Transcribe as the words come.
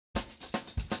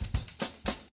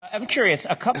I'm curious.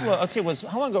 Let's see,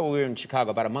 how long ago were we in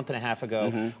Chicago? About a month and a half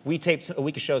ago. We taped a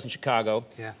week of shows in Chicago.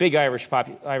 Yeah. Big Irish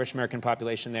American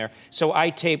population there. So I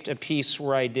taped a piece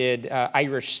where I did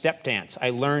Irish step dance. I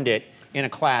learned it in a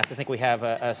class. I think we have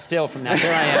a still from that.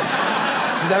 There I am.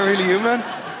 Is that really you, man?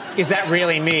 Is that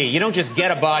really me? You don't just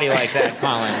get a body like that,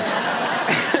 Colin.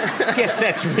 Yes,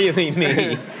 that's really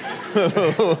me.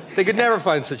 They could never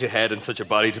find such a head and such a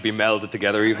body to be melded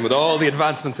together, even with all the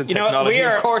advancements in technology.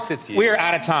 Of course it's you. We are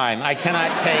out of time. I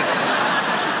cannot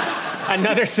take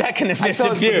another second of this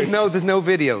abuse. There's no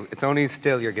video. It's only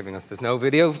still you're giving us. There's no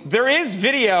video. There is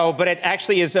video, but it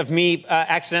actually is of me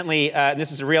accidentally, and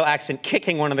this is a real accident,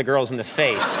 kicking one of the girls in the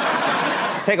face.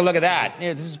 Take a look at that.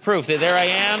 Here, this is proof that there I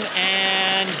am,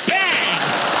 and bang!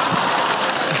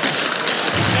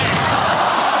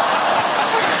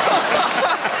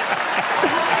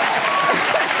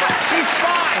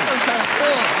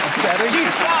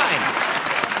 She's fine.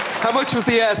 How much was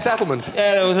the settlement? We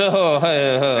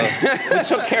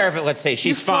took care of it, let's say.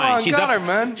 She's fine. She's up,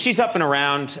 man. She's up and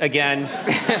around again.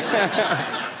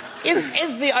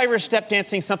 Is the Irish step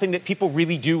dancing something that people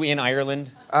really do in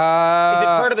Ireland? Is it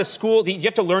part of the school? Do you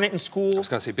have to learn it in school? I was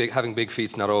going to say, having big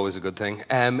feet's not always a good thing.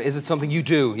 Is it something you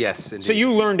do? Yes, indeed. So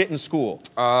you learned it in school?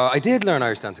 I did learn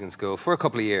Irish dancing in school for a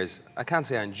couple of years. I can't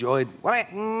say I enjoyed...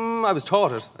 I was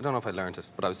taught it. I don't know if I learned it,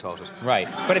 but I was taught it. Right.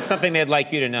 But it's something they'd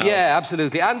like you to know. Yeah,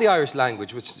 absolutely. And the Irish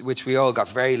language, which we all got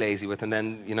very lazy with. And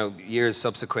then, years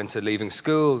subsequent to leaving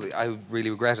school, I really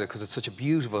regret it because it's such a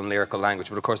beautiful and lyrical language.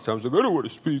 But of course, times like, I don't want to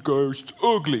speak Irish, it's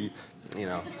ugly.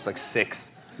 It's like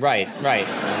 6. Right.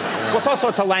 Well,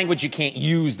 it's a language you can't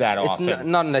use that often. It's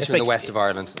not unless you're in the west of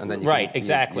Ireland, and then you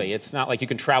exactly. It's not like you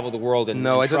can travel the world and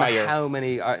I don't know how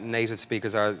many native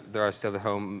speakers there are still at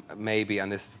home. Maybe,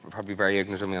 and this is probably very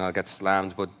ignorant of me, and I'll get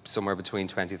slammed, but somewhere between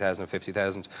 20,000 and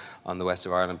 50,000 on the west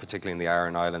of Ireland, particularly in the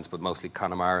Aran Islands, but mostly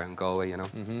Connemara and Galway.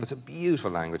 It's a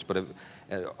beautiful language, but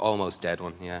an almost dead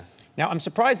one. Yeah. Now, I'm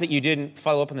surprised that you didn't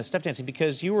follow up on the step dancing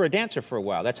because you were a dancer for a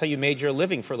while. That's how you made your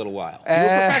living for a little while. You were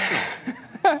professional.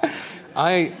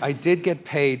 I did get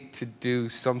paid to do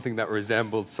something that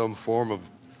resembled some form of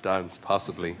dance,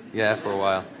 possibly. Yeah, for a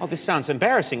while. Oh, this sounds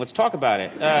embarrassing. Let's talk about it.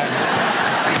 Yeah.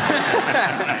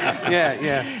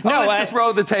 No, let's just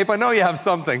roll the tape. I know you have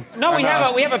something. No, we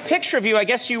have a picture of you. I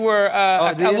guess you were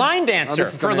a line dancer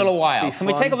for a little while. Can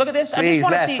we take a look at this? Please, I just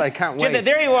want to see. I can't wait.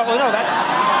 There you are. Well, no, that's.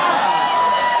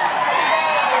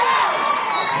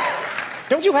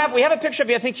 Don't you have... We have a picture of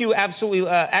you. I think you absolutely...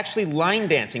 actually line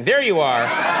dancing. There you are.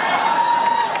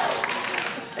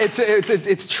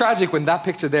 It's tragic when that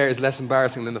picture there is less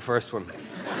embarrassing than the first one.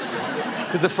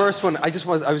 Because the first one, I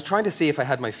was trying to see if I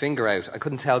had my finger out. I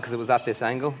couldn't tell because it was at this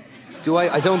angle. Do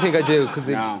I? I don't think I do, because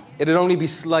it'd only be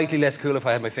slightly less cool if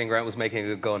I had my finger out and was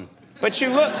making a gun. But you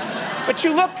look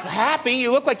happy.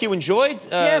 You look like you enjoyed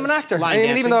yeah, I'm an actor.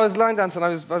 Even though I was line dancing, I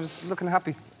was looking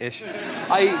happy-ish. Do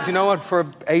you know what? For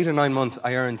 8 or 9 months,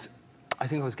 I earned, I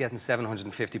think I was getting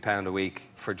 £750 a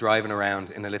week for driving around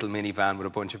in a little minivan with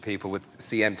a bunch of people with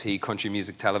CMT, country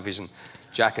music television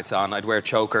jackets on. I'd wear a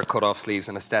choker, cut-off sleeves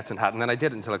and a Stetson hat, and then I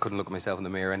did it until I couldn't look at myself in the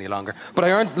mirror any longer. But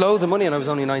I earned loads of money and I was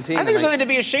only 19. I think there's something to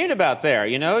be ashamed about there,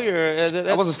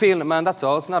 I wasn't feeling it, man, that's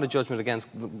all. It's not a judgment against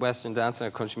Western dancing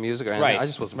or country music or anything. Right. I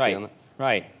just wasn't feeling it.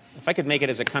 Right. If I could make it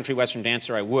as a country western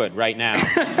dancer, I would right now.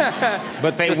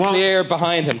 But they just won't. Clear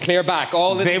behind him, clear back.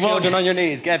 All the children on your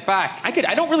knees, get back. I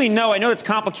don't really know. I know it's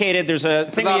complicated. There's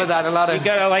a thing. A lot of. You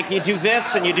gotta you do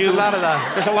this and you do. There's a lot of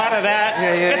that. There's a lot of that.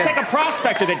 It's like a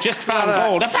prospector that just found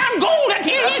gold. I found gold. That's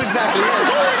exactly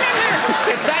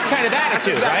it. It's that kind of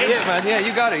attitude, right? Yeah, man. Yeah,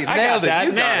 you got it. You nailed it.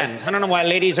 That, man. I don't know why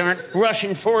ladies aren't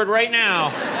rushing forward right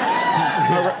now.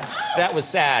 That was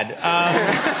sad.